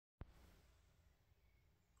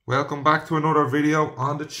Welcome back to another video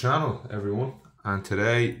on the channel, everyone. And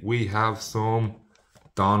today we have some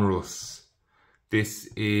Donruss. This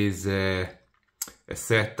is a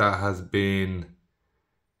set that has been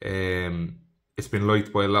it's been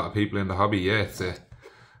liked by a lot of people in the hobby. Yeah, it's a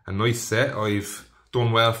nice set. I've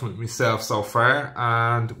done well for myself so far,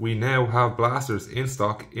 and we now have blasters in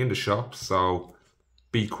stock in the shop, so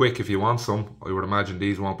be quick if you want some. I would imagine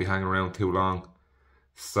these won't be hanging around too long,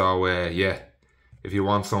 so yeah, if you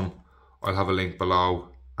want some, I'll have a link below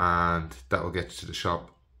and that will get you to the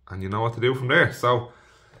shop and you know what to do from there. So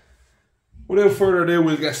without further ado,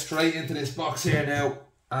 we'll get straight into this box here now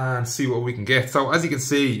and see what we can get. So as you can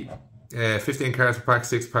see, 15 cards per pack,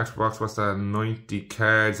 6 packs per box. What's that? 90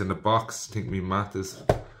 cards in the box. I think my math is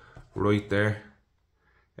right there.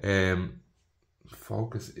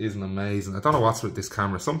 Focus isn't amazing. I don't know what's with this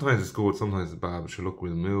camera. Sometimes it's good, sometimes it's bad, but sure, look,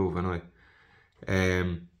 we'll move anyway.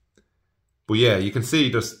 But yeah, you can see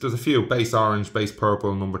there's a few: base orange, base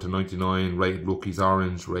purple, numbered to 99, rated rookies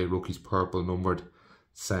orange, rated rookies purple, numbered,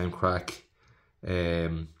 same crack.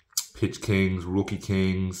 Pitch kings, rookie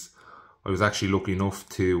kings. I was actually lucky enough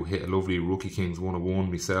to hit a lovely rookie kings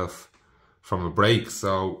 101 myself from a break,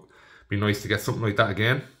 so it'd be nice to get something like that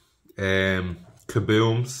again.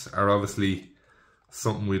 Kabooms are obviously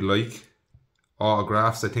something we'd like.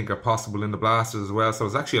 Autographs I think are possible in the blasters as well, so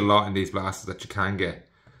there's actually a lot in these blasters that you can get.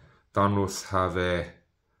 Donruss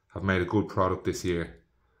have made a good product this year,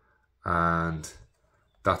 and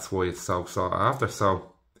that's why it's so sought after.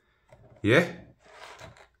 So yeah,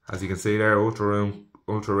 as you can see there, ultra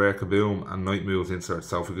rare Kaboom and Night Moves insert.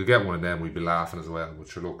 So if we could get one of them, we'd be laughing as well. But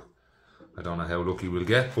sure, look, I don't know how lucky we'll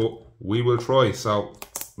get, but we will try. So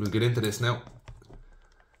we'll get into this now.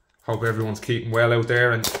 Hope everyone's keeping well out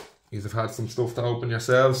there and you've had some stuff to open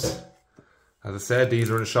yourselves. As I said, these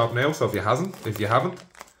are in the shop now, so if you haven't,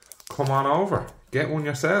 come on over, get one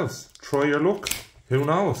yourselves, try your luck. Who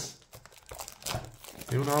knows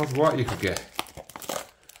what you could get.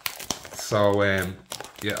 So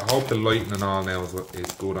yeah, I hope the lighting and all now is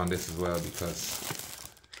good on this as well, because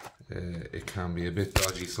it can be a bit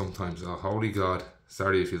dodgy sometimes. Oh holy god,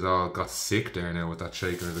 sorry if you all got sick there now with that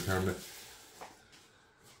shaking of the camera.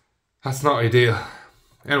 That's not ideal.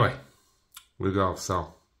 Anyway, we'll go.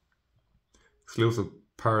 So exclusive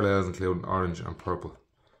parallels including orange and purple.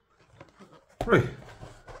 Right,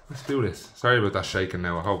 let's do this. Sorry about that shaking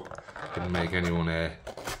now. I hope it didn't make anyone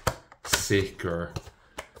sick or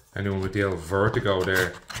anyone with the old vertigo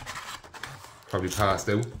there probably passed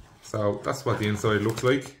out. So that's what the inside looks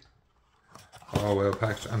like. All well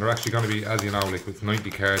packed, and they're actually going to be, as you know, like with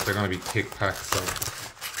 90 cards, they're going to be thick packs. So,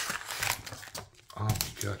 oh my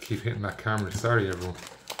god, I keep hitting that camera. Sorry everyone.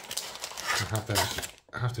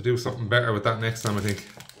 I have to do something better with that next time, I think.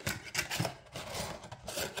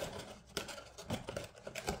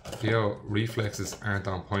 The old reflexes aren't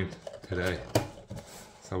on point today,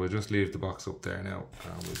 so we'll just leave the box up there now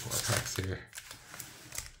and we'll put our packs here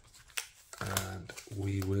and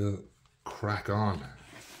we will crack on,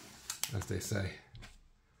 as they say.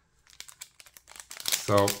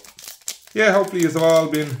 So yeah, hopefully you've all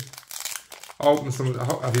been opening some.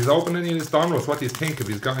 Have you opened any of this Donruss? What do you think? Have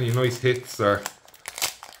you got any nice hits, or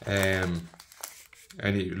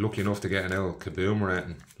any lucky enough to get an old Kaboom or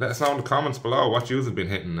anything? Let us know in the comments below what yous have been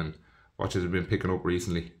hitting and what yous have been picking up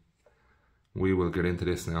recently. We will get into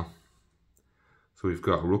this now. So we've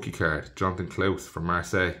got a rookie card, Jonathan Klaus from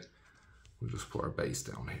Marseille. We'll just put our base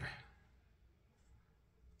down here.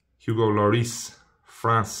 Hugo Lloris,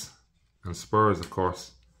 France and Spurs, of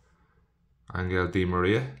course. Angel Di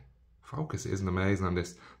Maria. Focus isn't amazing on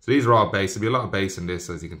this. So these are all base. There'll be a lot of base in this,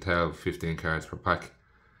 as you can tell. 15 cards per pack.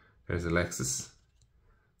 There's Alexis.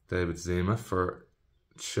 David Zima for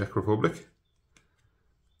Czech Republic.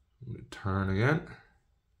 Turn again.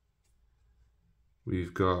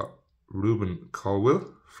 We've got Ruben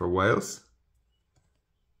Colwill for Wales.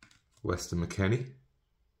 Weston McKennie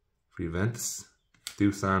for Juventus.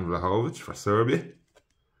 Dusan Vlahovic for Serbia.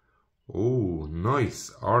 Oh,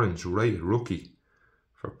 nice. Orange rated rookie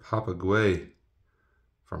for Papagüe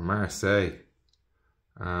for Marseille.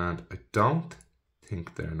 And I don't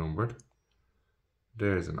think they're numbered.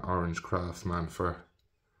 There's an orange craftsman for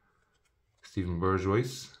Stephen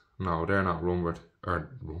Berghuis. No, they're not numbered.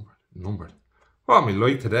 Numbered. What am I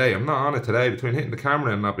like today? I'm not on it today, between hitting the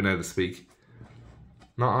camera and not being able to speak.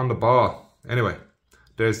 Not on the ball. Anyway,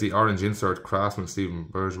 there's the orange insert craftsman Stephen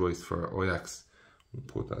Berghuis for Ajax. We'll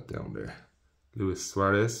put that down there. Luis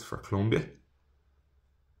Suarez for Colombia.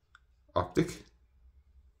 Optic.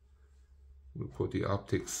 We'll put the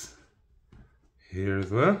optics here as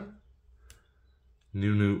well.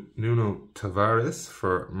 Nuno Tavares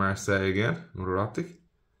for Marseille again, another optic.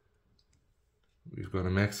 We've got a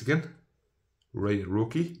Mexican, rated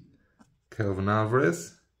rookie, Kelvin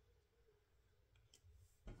Alvarez.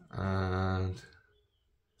 And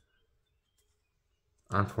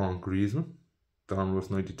Antoine Griezmann, Donruss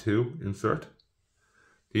 92 insert.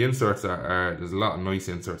 The inserts are there's a lot of nice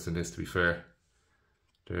inserts in this, to be fair.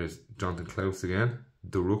 There's Jonathan Klaus again,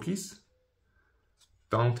 the rookies.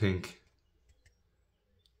 Don't think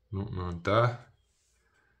nothing on that.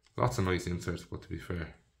 Lots of nice inserts, but to be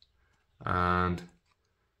fair. And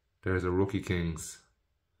there's a rookie Kings,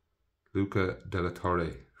 Luca De La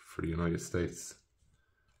Torre for the United States.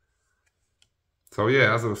 So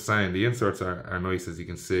yeah, as I was saying, the inserts are nice, as you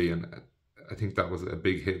can see, and I think that was a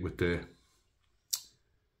big hit with the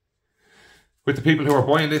people who are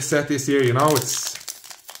buying this set this year. You know,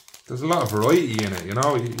 there's a lot of variety in it. You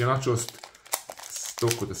know, you're not just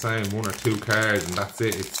stuck with the same 1 or 2 cards and that's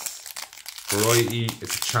it. It's variety.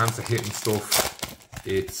 It's a chance of hitting stuff.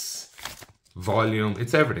 It's volume.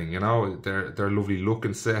 It's everything. You know, they're a lovely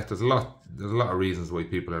looking set. There's a lot of reasons why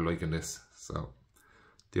people are liking this. So,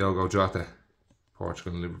 Diogo Jota,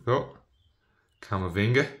 Portugal and Liverpool.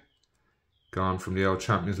 Camavinga, gone from the old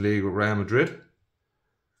Champions League with Real Madrid.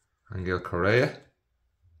 Angel Correa.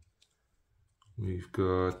 We've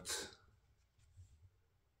got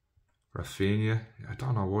Rafinha. I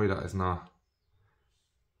don't know why that is not.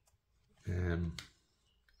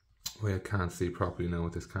 Why I can't see properly now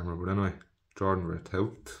with this camera, but anyway, Jordan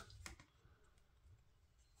Vertout.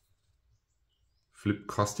 Filip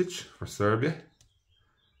Kostic for Serbia.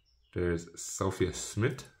 There's Sophia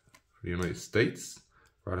Smith for the United States.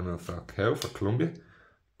 Radamel Falcao for Colombia.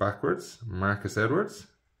 Backwards, Marcus Edwards.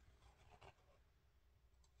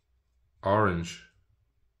 Orange,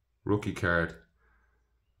 rookie card,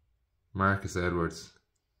 Marcus Edwards,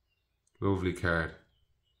 lovely card.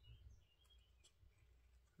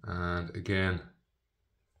 And again,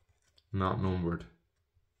 not numbered,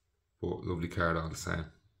 but lovely card all the same.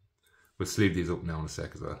 We'll sleeve these up now in a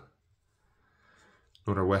sec as well.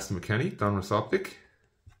 Another Weston McKennie, Donruss Optic.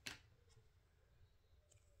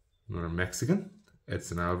 Another Mexican,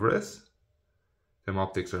 Edson Alvarez. Them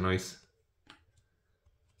optics are nice.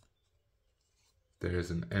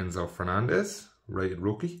 There's an Enzo Fernandez, rated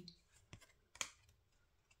rookie.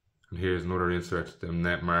 And here's another insert, them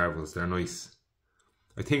Net Marvels, they're nice.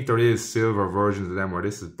 I think there is silver versions of them where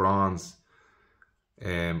this is bronze.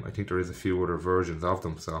 I think there is a few other versions of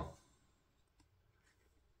them, so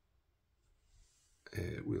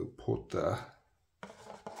we'll put that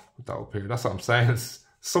up here. That's what I'm saying, it's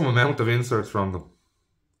some amount of inserts from them.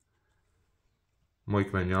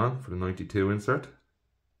 Mike Maignan for the 92 insert.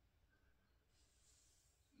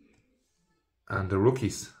 And the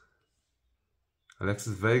rookies,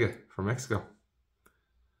 Alexis Vega from Mexico.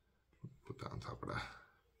 Put that on top of that.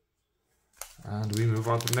 And we move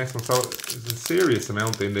on to the next one. So there's a serious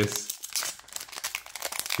amount in this.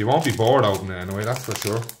 You won't be bored opening it anyway, that's for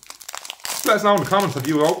sure. Let us know in the comments if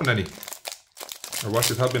you opened any. Or what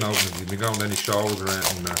you have been opening. If you've been going to any shows or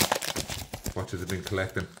anything, or what you've been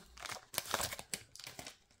collecting.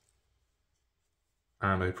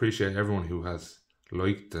 And I appreciate everyone who has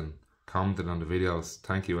liked and commented on the videos.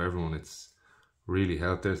 Thank you everyone, it's really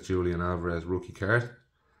helped. There's Julian Alvarez rookie card.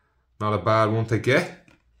 Not a bad one to get.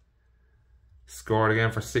 Scored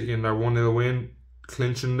again for City in their 1-0 win,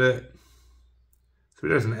 clinching the. So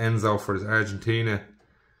there's an Enzo for his Argentina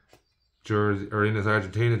jersey, or in his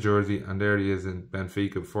Argentina jersey, and there he is in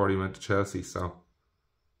Benfica before he went to Chelsea. So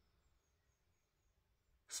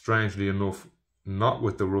strangely enough, not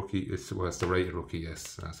with the rookie, it's the rated rookie,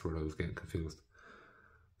 yes, that's where I was getting confused.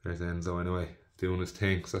 There's Enzo anyway, doing his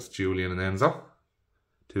thing. So that's Julian and Enzo.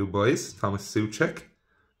 2 boys. Thomas Soucek,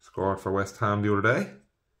 scored for West Ham the other day.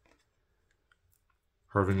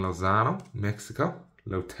 Irving Lozano, Mexico.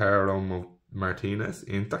 Lautaro Martinez,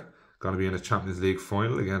 Inter. Going to be in a Champions League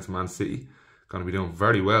final against Man City. Going to be doing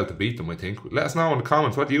very well to beat them, I think. Let us know in the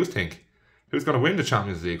comments, what do you think? Who's going to win the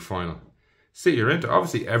Champions League final? City or Inter?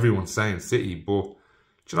 Obviously everyone's saying City, but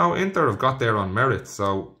do you know, Inter have got there on merit,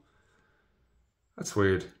 so that's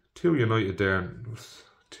weird. 2 United there, and there was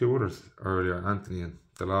 2 others earlier, Anthony and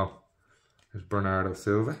Delo. There's Bernardo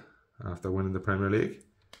Silva after winning the Premier League.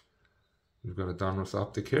 We've got a Donruss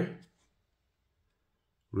Optic here.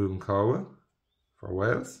 Ruben Colwell for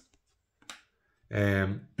Wales.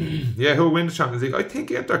 Yeah, who'll win the Champions League? I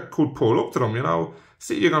think Inter could pull up to them, you know.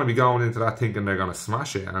 City are going to be going into that thinking they're going to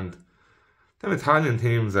smash it, and them Italian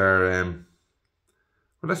teams are, well,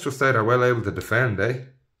 let's just say they're well able to defend, eh?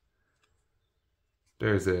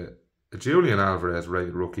 There's a Julian Alvarez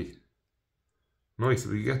rated rookie. Nice,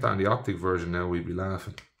 if we get that in the optic version now, we'd be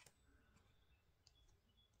laughing.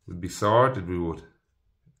 We'd be sorted, we would.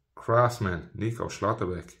 Craftsman, Nico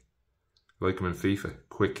Schlotterbeck. Like him in FIFA.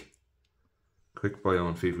 Quick bio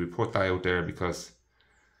on FIFA. We put that out there because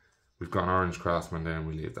we've got an orange Craftsman there and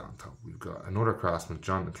we leave that on top. We've got another Craftsman,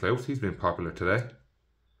 Jonathan Clout. He's been popular today.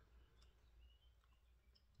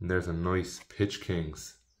 And there's a nice Pitch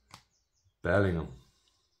Kings. Bellingham.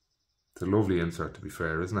 It's a lovely insert, to be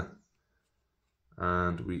fair, isn't it?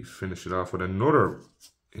 And we finish it off with another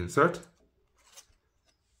insert.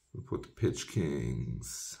 We'll put the Pitch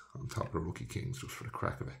Kings on top of the Rookie Kings just for the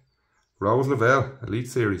crack of it. Rose Lavelle, Elite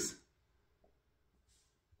Series.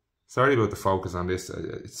 Sorry about the focus on this.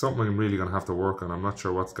 It's something I'm really going to have to work on. I'm not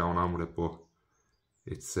sure what's going on with it, but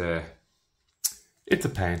it's a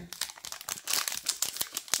pain.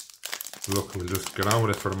 Look, we'll just get on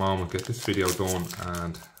with it for the moment, get this video done,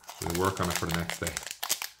 and we'll work on it for the next day.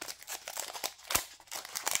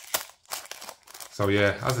 So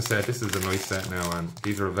yeah, as I said, this is a nice set now, and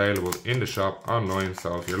these are available in the shop online.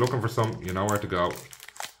 So if you're looking for some, you know where to go.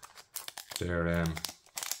 They're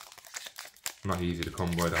not easy to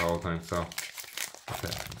come by the whole time. So okay,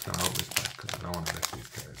 I'm just gonna open this pack because I don't want to let these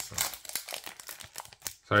cards. So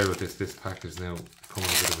sorry about this. This pack is now becoming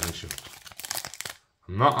a bit of an issue.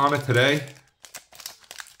 I'm not on it today.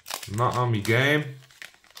 I'm not on my game.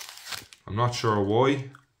 I'm not sure why,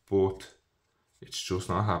 but it's just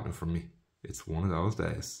not happening for me. It's one of those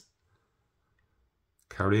days.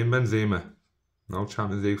 Karim Benzema. No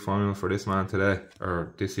Champions League final for this man today,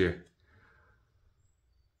 or this year.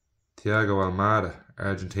 Thiago Almada,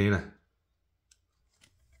 Argentina.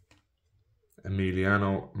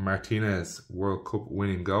 Emiliano Martinez, World Cup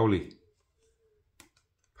winning goalie.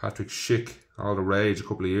 Patrick Schick, all the rage a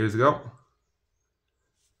couple of years ago.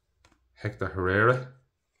 Hector Herrera.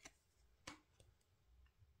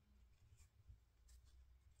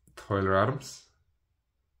 Tyler Adams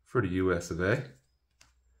for the US of A.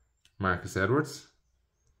 Marcus Edwards.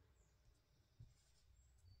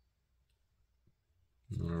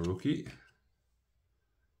 Another rookie.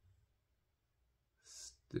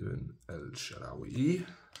 Steven El Shaarawy.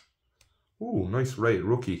 Ooh, nice rated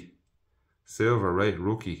rookie. Silver rated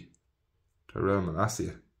rookie. Tyrell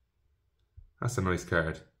Malacia. That's a nice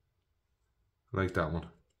card. I like that one.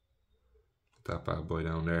 Put that bad boy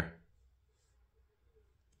down there.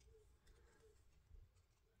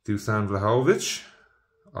 Dusan Vlahovic.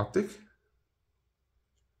 Optic.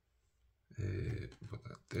 Put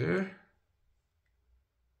that there.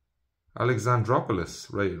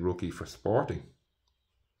 Alexandropoulos, rated rookie for Sporting.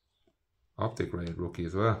 Optic rated rookie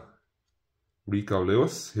as well. Rico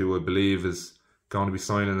Lewis, who I believe is going to be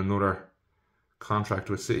signing another contract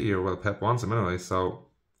with City, or well, Pep wants him anyway, so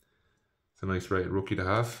it's a nice rated rookie to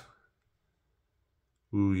have.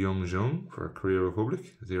 Woo Young Jung for Korea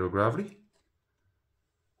Republic, Zero Gravity.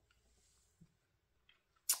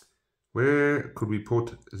 Where could we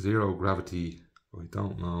put Zero Gravity? I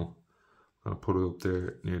don't know. I'm going to put it up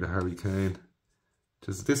there near the Harry Kane.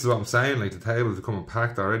 Just, this is what I'm saying, like the table is becoming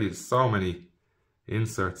packed already. There's so many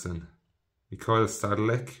inserts in. Mikhail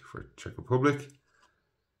Sadalek for Czech Republic.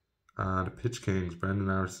 And the Pitch Kings, Brendan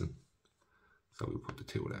Harrison. So we'll put the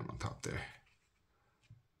two of them on top there.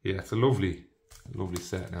 Yeah, it's a lovely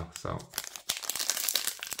set now. So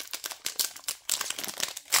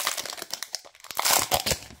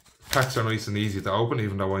packs are nice and easy to open,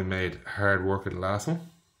 even though I made hard work of the last one.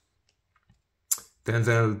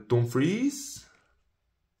 Denzel Dumfries.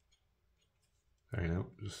 There you go,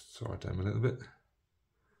 just sort them a little bit.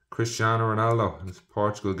 Cristiano Ronaldo in his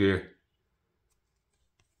Portugal gear.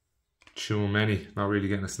 Tchouameni, not really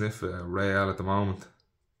getting a sniff at Real at the moment.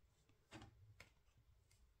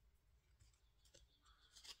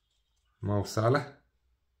 Mo Salah,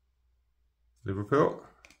 Liverpool.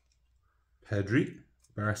 Pedri,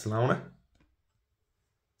 Barcelona.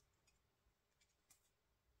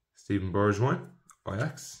 Steven Bergwijn,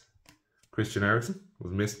 Ajax. Christian Eriksen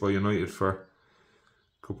was missed by United for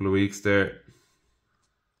a couple of weeks there.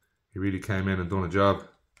 He really came in and done a job.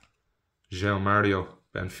 João Mario,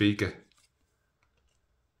 Benfica.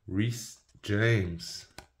 Reece James.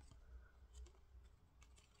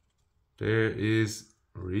 There is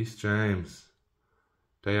Reece James.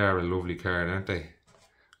 They are a lovely card, aren't they?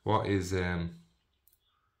 What is are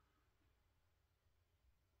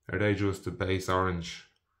they just the base orange?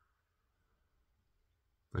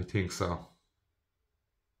 I think so.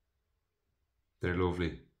 They're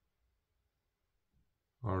lovely.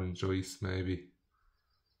 Orange ice, maybe.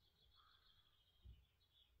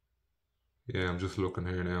 Yeah, I'm just looking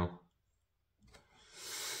here now.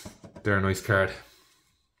 They're a nice card.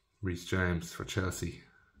 Reece James for Chelsea.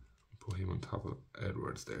 Put him on top of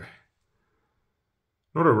Edwards there.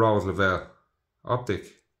 Another Rose Lavelle.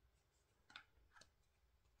 Optic.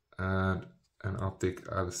 And an optic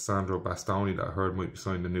Alessandro Bastoni that I heard might be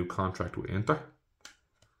signing a new contract with Inter.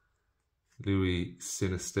 Louis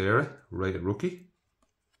Sinisterra, rated rookie.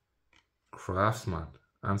 Craftsman,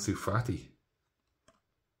 Ansu Fati.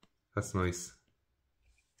 That's nice.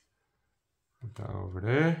 Put that over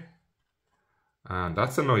there. And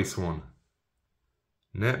that's a nice one.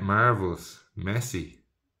 Net Marvels, Messi.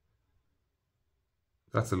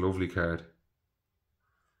 That's a lovely card.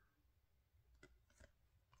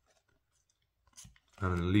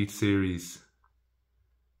 And an Elite Series,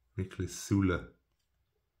 Nicholas Sula.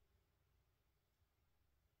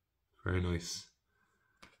 Very nice.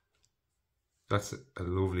 That's a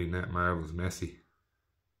lovely Net Marvels Messi.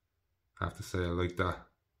 I have to say I like that.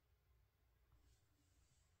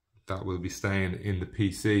 That will be staying in the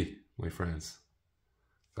PC, my friends.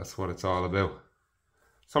 That's what it's all about.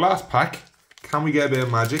 So last pack. Can we get a bit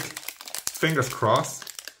of magic? Fingers crossed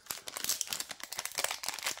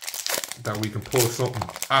that we can pull something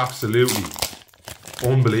absolutely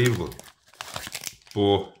unbelievable.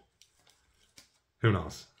 But who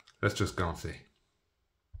knows? Let's just go and see.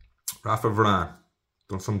 Rafa Varane,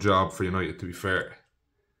 done some job for United to be fair.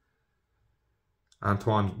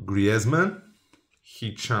 Antoine Griezmann,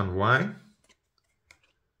 Hee-Chan Wang.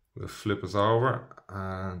 We'll flip us over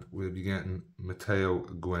and we'll be getting Matteo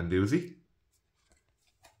Guendouzi.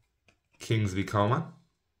 Kingsley Coman.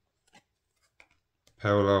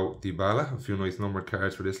 Paulo Dybala. A few nice numbered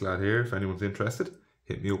cards for this lad here. If anyone's interested,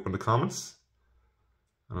 hit me up in the comments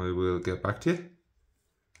and I will get back to you.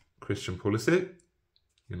 Christian Pulisic,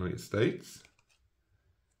 United States.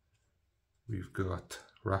 We've got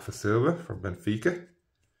Rafa Silva for Benfica.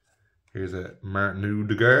 Here's a Martin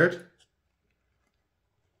Odegaard.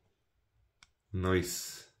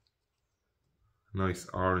 Nice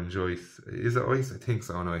orange ice. Is it ice? I think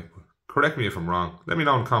so anyway. Correct me if I'm wrong. Let me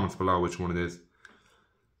know in the comments below which one it is.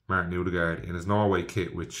 Martin Odegaard in his Norway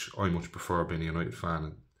kit, which I much prefer being a United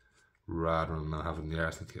fan rather than not having the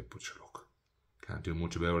Arsenal kit. But sure, look, can't do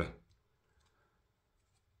much about it.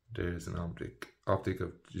 There's an optic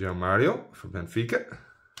of João Mario for Benfica.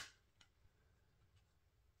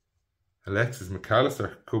 Alexis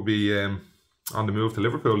McAllister could be on the move to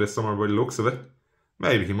Liverpool this summer by the looks of it.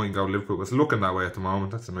 Maybe he might go to Liverpool. It's looking that way at the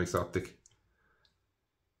moment. That's a nice optic.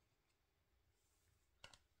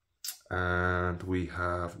 And we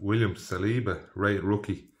have William Saliba, rated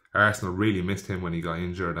rookie. Arsenal really missed him when he got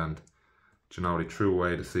injured, and you know, they threw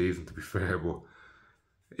away the season to be fair, but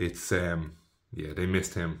it's yeah, they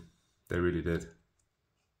missed him. They really did.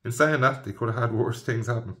 In saying that, they could have had worse things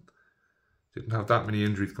happen. Didn't have that many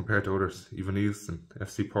injuries compared to others. Even Houston,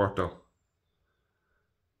 FC Porto.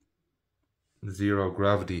 Zero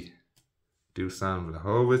Gravity, Dusan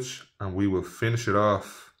Vlahovic, and we will finish it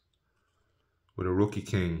off with a Rookie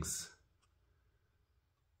Kings.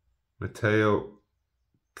 Matteo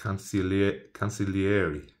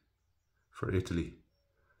Cancellieri for Italy.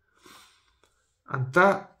 And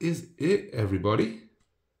that is it, everybody.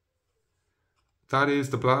 That is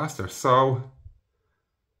the blaster. So,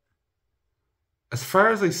 as far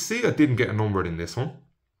as I see, I didn't get a numbered in this one.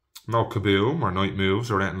 No Kaboom or Night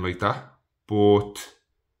Moves or anything like that. But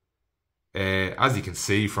as you can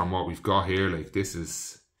see from what we've got here, like this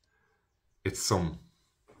is, it's some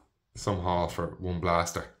haul for one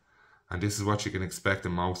blaster. And this is what you can expect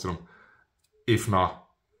in most of them. If not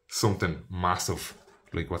something massive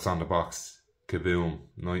like what's on the box. Kaboom,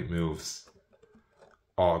 Night Moves,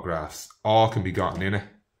 autographs. All can be gotten in it.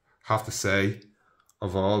 Have to say,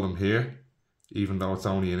 of all of them here, even though it's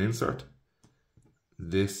only an insert,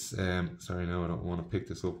 this, sorry no, I don't want to pick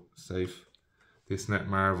this up safe. This Net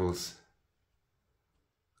Marvels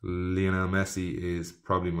Lionel Messi is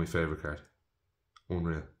probably my favourite card.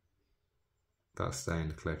 Unreal. That'll stay in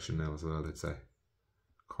the collection now as well, I'd say.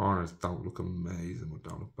 Corners don't look amazing, but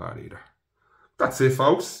don't look bad either. That's it,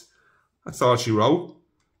 folks. That's all she wrote.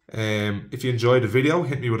 If you enjoyed the video,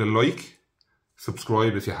 hit me with a like.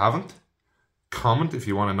 Subscribe if you haven't. Comment if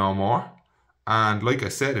you want to know more. And like I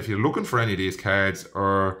said, if you're looking for any of these cards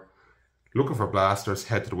or looking for blasters,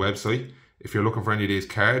 head to the website. If you're looking for any of these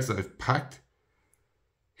cards that I've packed,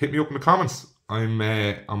 hit me up in the comments. I'm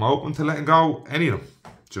open to letting go any of them,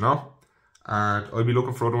 do you know? And I'll be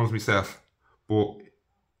looking for other ones myself. But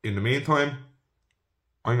in the meantime,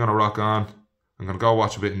 I'm going to rock on. I'm going to go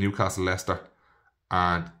watch a bit of Newcastle Leicester.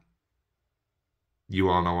 And you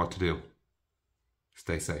all know what to do.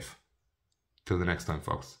 Stay safe. Till the next time,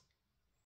 folks.